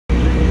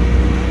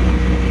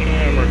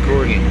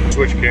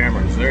switch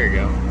cameras. There you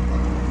go.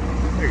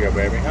 There you go,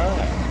 baby.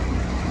 Hi.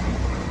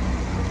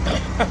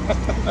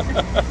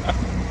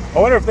 I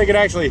wonder if they could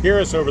actually hear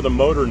us over the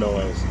motor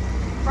noise.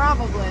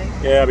 Probably.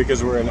 Yeah,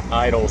 because we're in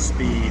idle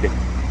speed.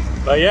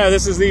 But yeah,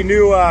 this is the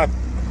new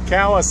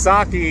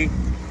Kawasaki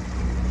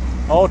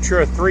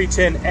Ultra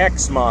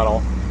 310X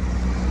model.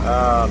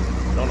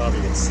 Don't know if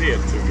you can see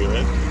it too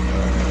good.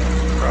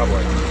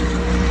 Probably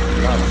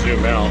not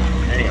zoom out.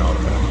 Hang on a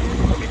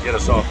minute. Let me get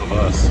us off of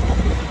us.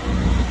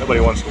 Nobody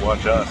wants to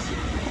watch us.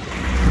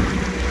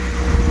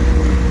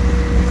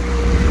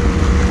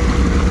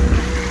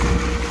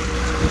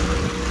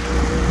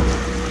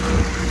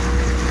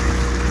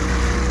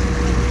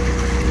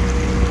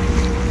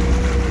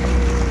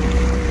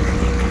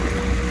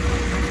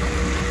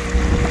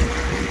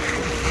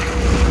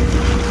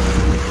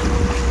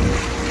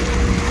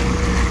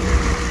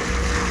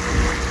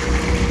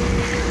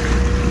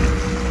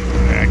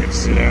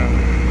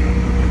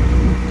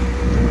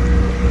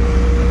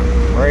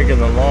 Breaking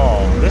the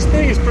law. This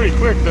thing is pretty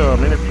quick though. I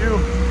mean, if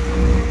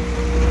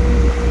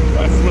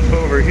I flip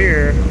over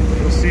here,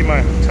 you'll see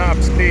my top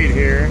speed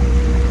here.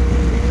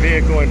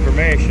 Vehicle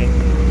information.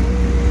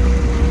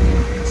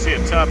 You see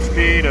a top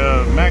speed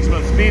of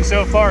maximum speed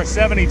so far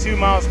 72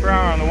 miles per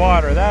hour on the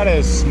water. That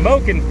is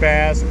smoking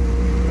fast.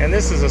 And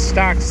this is a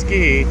stock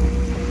ski,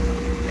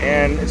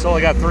 and it's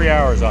only got 3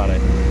 hours on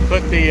it.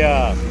 Put the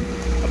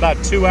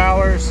about 2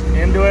 hours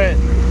into it,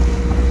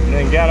 and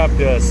then got up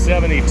to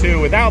 72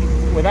 without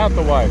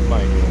the wife,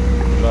 mind you.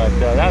 But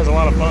that was a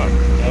lot of fun.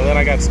 And then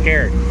I got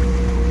scared.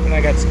 I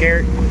got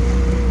scared.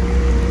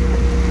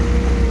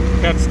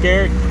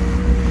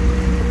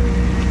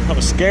 I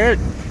was scared.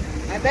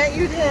 I bet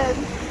you did.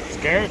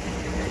 Scared.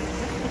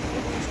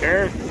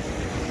 Scared.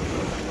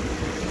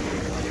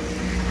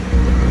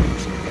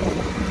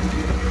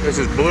 This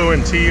is blue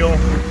and teal,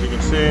 as you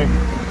can see.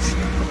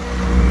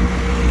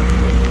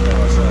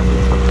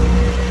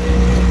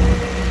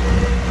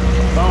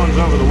 Phone's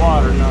over the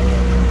water, not the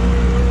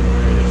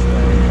greatest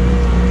thing.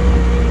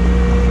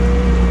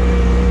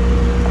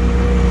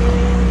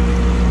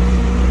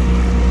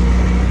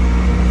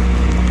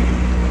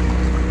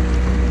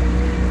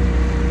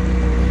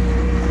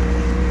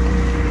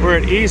 We're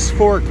at East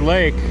Fork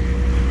Lake,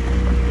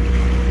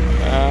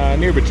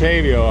 near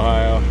Batavia,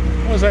 Ohio.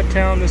 What was that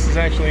town this is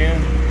actually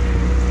in?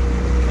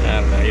 I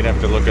don't know, you'd have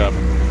to look up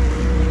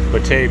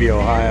Batavia,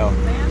 Ohio.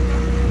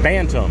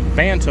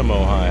 Bantam,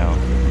 Ohio.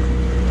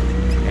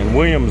 And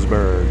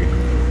Williamsburg.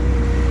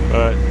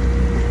 But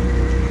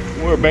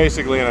we're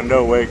basically in a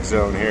no-wake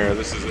zone here.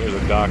 There's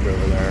a dock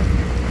over there.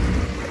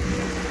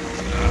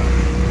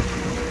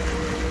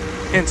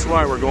 Hence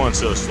why we're going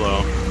so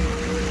slow.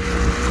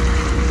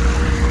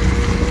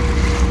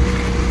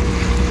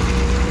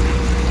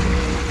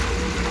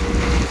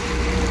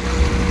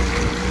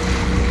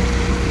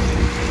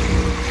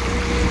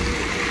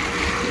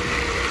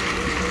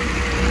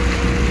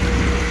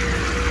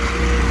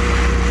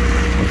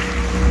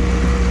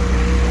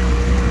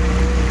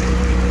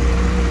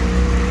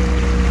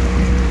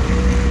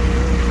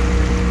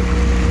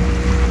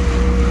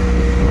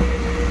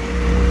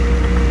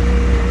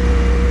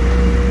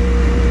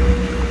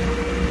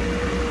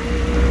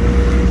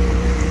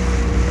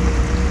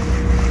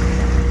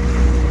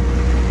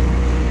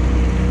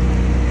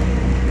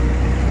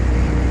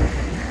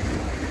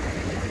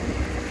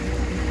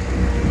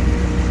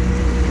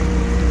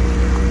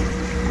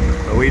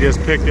 We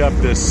just picked up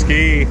this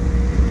ski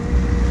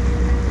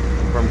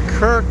from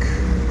Kirk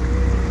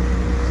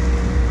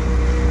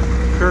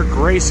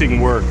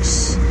Racing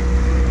Works.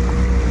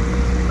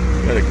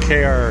 Go to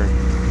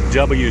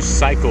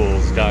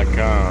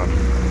krwcycles.com.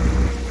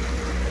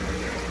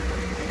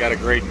 Got a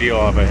great deal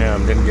off of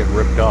him. Didn't get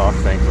ripped off,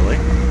 thankfully.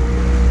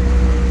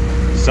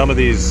 Some of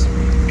these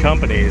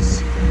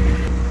companies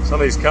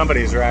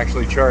are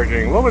actually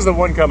charging, what was the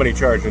one company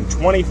charging?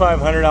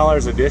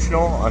 $2,500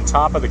 additional on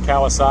top of the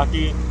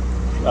Kawasaki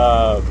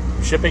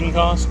shipping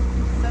cost?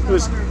 It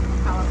was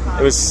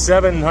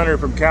 $700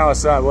 from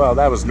Kawasaki. Well,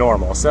 that was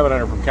normal.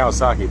 $700 from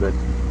Kawasaki, but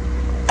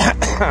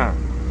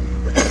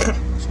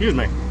excuse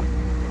me.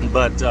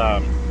 But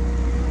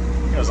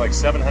it was like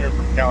 $700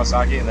 from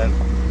Kawasaki, and then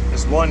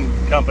this one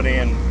company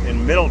in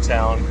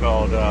Middletown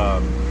called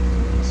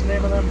what's the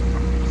name of them?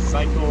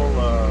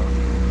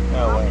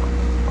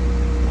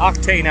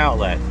 Octane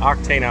Outlet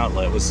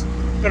was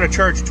going to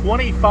charge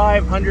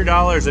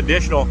 $2,500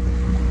 additional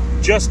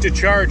just to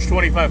charge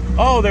 $25.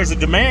 Oh, there's a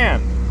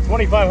demand.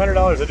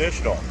 $2,500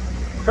 additional.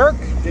 Kirk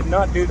did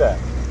not do that.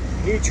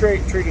 He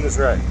treated us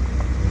right.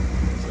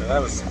 So that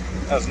was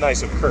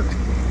nice of Kirk.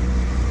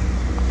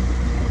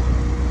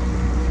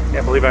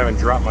 Can't believe I haven't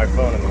dropped my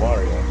phone in the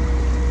water yet.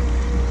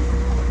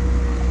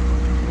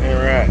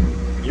 All right.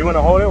 You want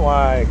to hold it while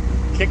I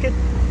kick it?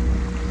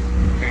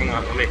 Hang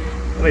on.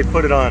 Let me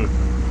put it on.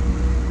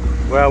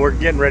 Well, we're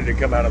getting ready to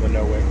come out of the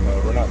no-wake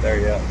mode. We're not there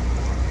yet.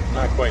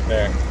 Not quite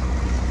there.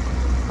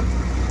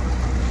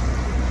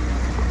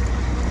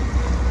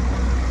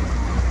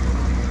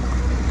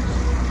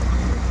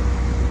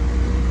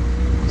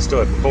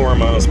 Still at 4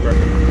 miles per hour.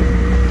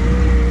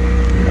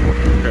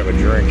 Grab a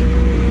drink.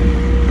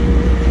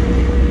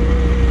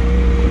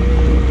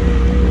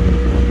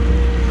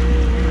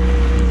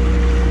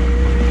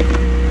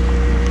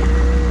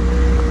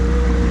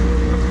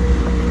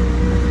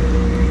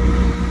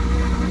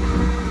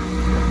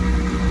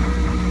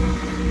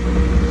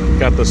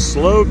 Got the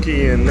slow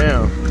key in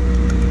now.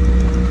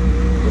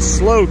 The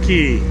slow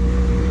key.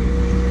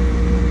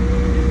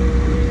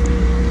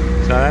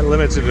 So that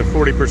limits it to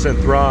 40%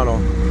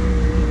 throttle.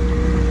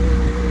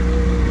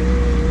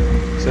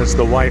 Since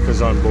the wife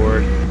is on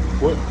board.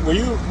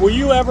 Will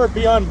you ever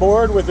be on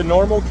board with the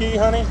normal key,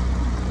 honey?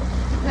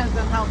 Depends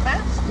on how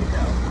fast you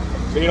go.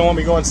 So you don't want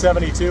me going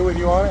 72 with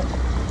you on it?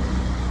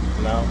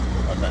 No?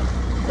 Okay.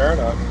 Fair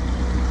enough.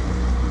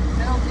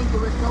 I don't think it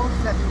would go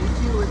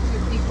 72 with two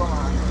people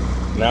on it.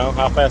 No?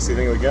 How fast do you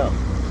think it would go?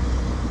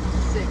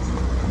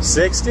 60.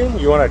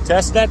 60? You want to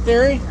test that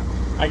theory?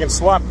 I can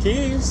swap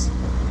keys.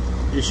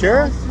 You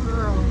sure?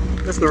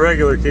 That's the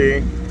regular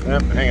key.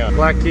 Yep, hang on.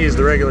 Black key is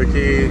the regular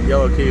key,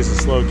 yellow key is the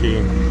slow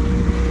key.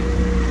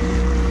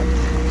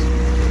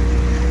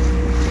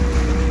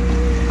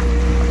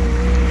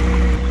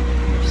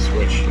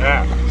 Switch.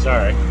 Ah,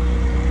 sorry.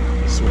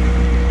 Switch.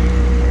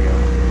 There you go.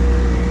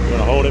 You want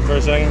to hold it for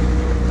a second?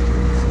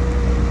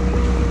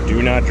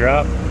 Do not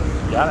drop.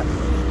 Got it.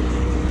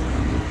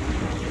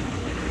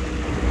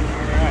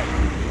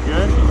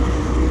 Good?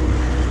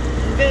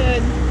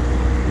 Good.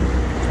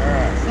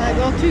 Alright. Let's not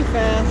go too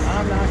fast.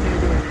 I'm not going to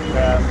do it too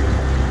Fast.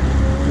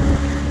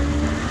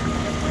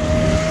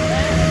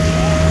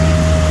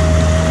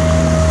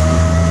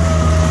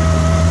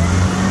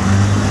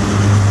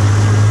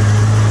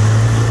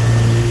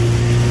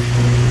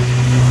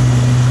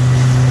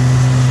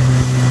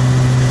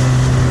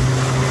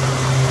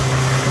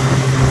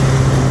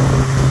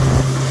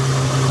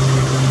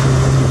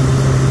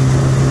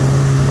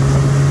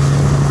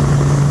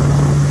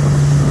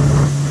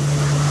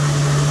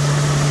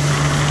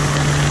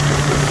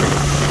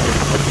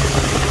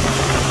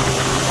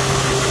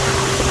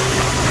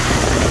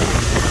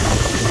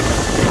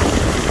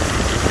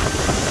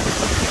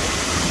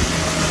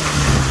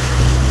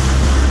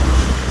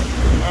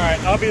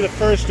 I'll be the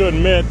first to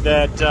admit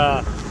that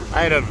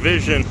I had a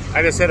vision.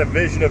 I just had a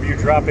vision of you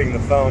dropping the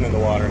phone in the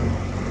water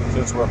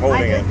since we're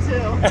holding it.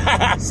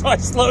 I did too. So I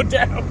slowed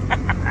down.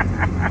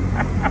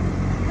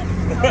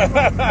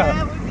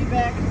 That would be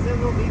back because it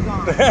will be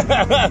gone.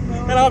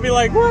 And I'll be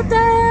like, what the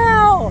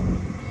hell?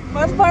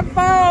 Where's my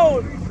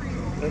phone?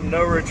 And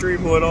no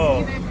retrieval at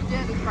all. Even if you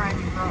did, it's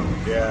probably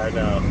broke. Yeah, I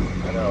know.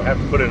 I know. I have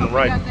to put it in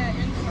right. Got that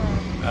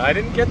insurance. I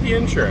didn't get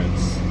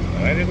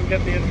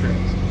the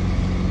insurance.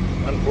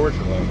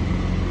 Unfortunately.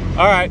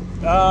 All right,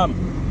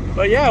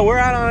 but yeah, we're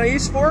out on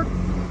East Fork.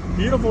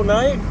 Beautiful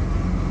night.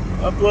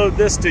 Upload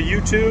this to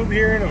YouTube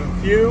here in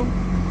a few,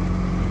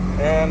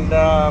 and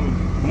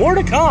more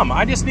to come.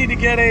 I just need to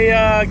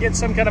get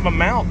some kind of a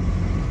mount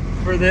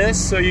for this,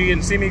 so you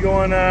can see me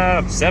going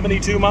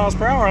 72 miles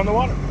per hour on the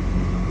water,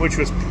 which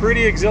was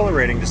pretty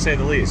exhilarating to say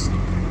the least.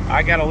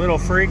 I got a little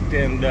freaked,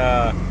 and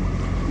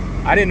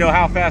I didn't know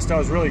how fast I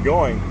was really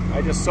going.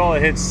 I just saw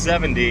it hit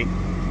 70.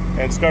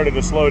 And started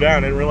to slow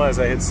down and realized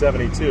I hit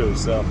 72.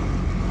 So,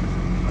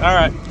 all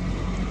right,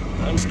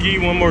 I'm ski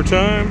one more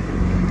time.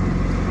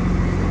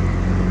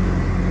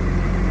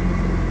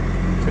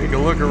 Take a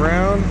look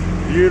around.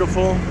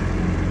 Beautiful,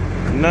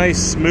 nice,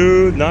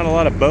 smooth. Not a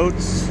lot of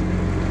boats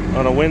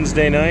on a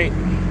Wednesday night.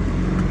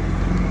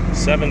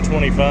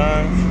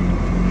 7:25.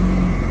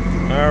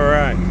 All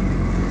right,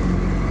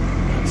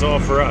 that's all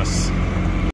for us.